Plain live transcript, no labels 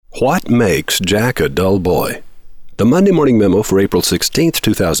What makes Jack a dull boy? The Monday Morning Memo for April 16,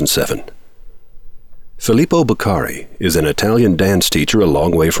 2007. Filippo Beccari is an Italian dance teacher a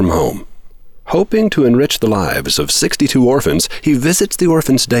long way from home. Hoping to enrich the lives of 62 orphans, he visits the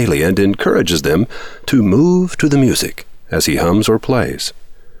orphans daily and encourages them to move to the music as he hums or plays.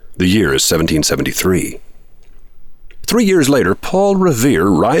 The year is 1773. 3 years later, Paul Revere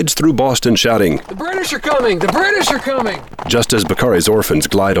rides through Boston shouting, "The British are coming! The British are coming!" just as Beccari's orphans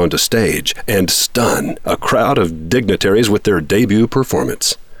glide onto stage and stun a crowd of dignitaries with their debut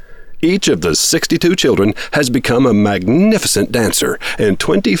performance. Each of the 62 children has become a magnificent dancer, and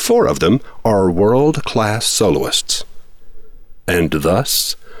 24 of them are world-class soloists. And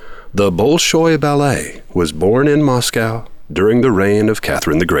thus, the Bolshoi Ballet was born in Moscow during the reign of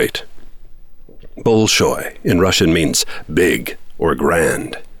Catherine the Great. Bolshoi in Russian means big or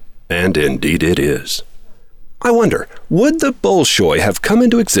grand, and indeed it is. I wonder, would the Bolshoi have come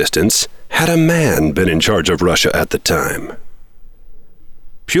into existence had a man been in charge of Russia at the time?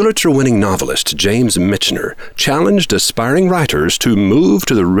 Pulitzer-winning novelist James Michener challenged aspiring writers to move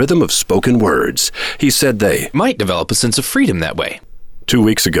to the rhythm of spoken words. He said they might develop a sense of freedom that way. 2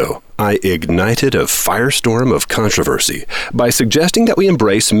 weeks ago, I ignited a firestorm of controversy by suggesting that we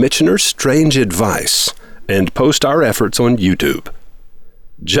embrace Michener's strange advice and post our efforts on YouTube.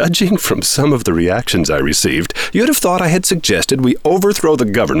 Judging from some of the reactions I received, you'd have thought I had suggested we overthrow the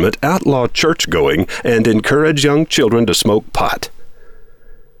government, outlaw church-going, and encourage young children to smoke pot.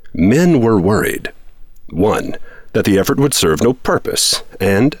 Men were worried. 1, that the effort would serve no purpose,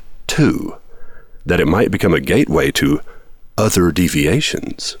 and 2, that it might become a gateway to other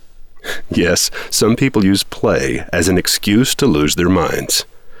deviations. Yes, some people use play as an excuse to lose their minds.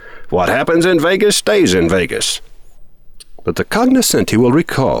 What happens in Vegas stays in Vegas. But the cognoscenti will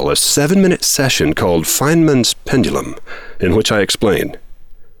recall a 7-minute session called Feynman's Pendulum, in which I explain,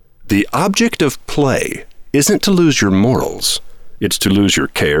 the object of play isn't to lose your morals, it's to lose your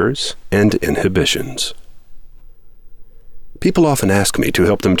cares and inhibitions. People often ask me to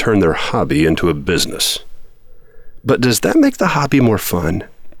help them turn their hobby into a business. But does that make the hobby more fun?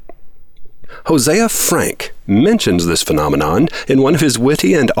 Hosea Frank mentions this phenomenon in one of his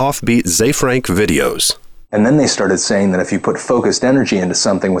witty and offbeat Ze Frank videos. And then they started saying that if you put focused energy into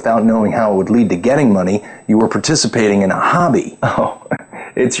something without knowing how it would lead to getting money, you were participating in a hobby. Oh,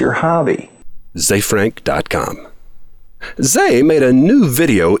 it's your hobby. ZeFrank.com. Ze made a new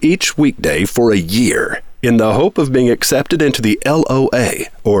video each weekday for a year in the hope of being accepted into the LOA,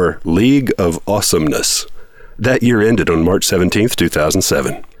 or League of Awesomeness. That year ended on March 17,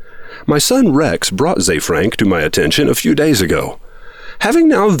 2007. My son Rex brought Ze Frank to my attention a few days ago. Having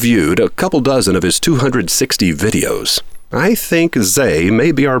now viewed a couple dozen of his 260 videos, I think Ze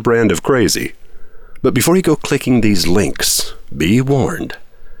may be our brand of crazy. But before you go clicking these links, be warned.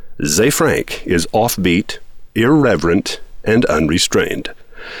 Ze Frank is offbeat, irreverent, and unrestrained,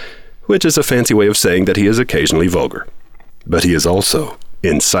 which is a fancy way of saying that he is occasionally vulgar. But he is also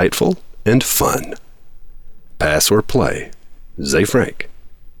insightful and fun. Pass or play. Ze Frank.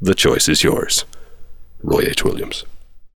 The choice is yours. Roy H. Williams.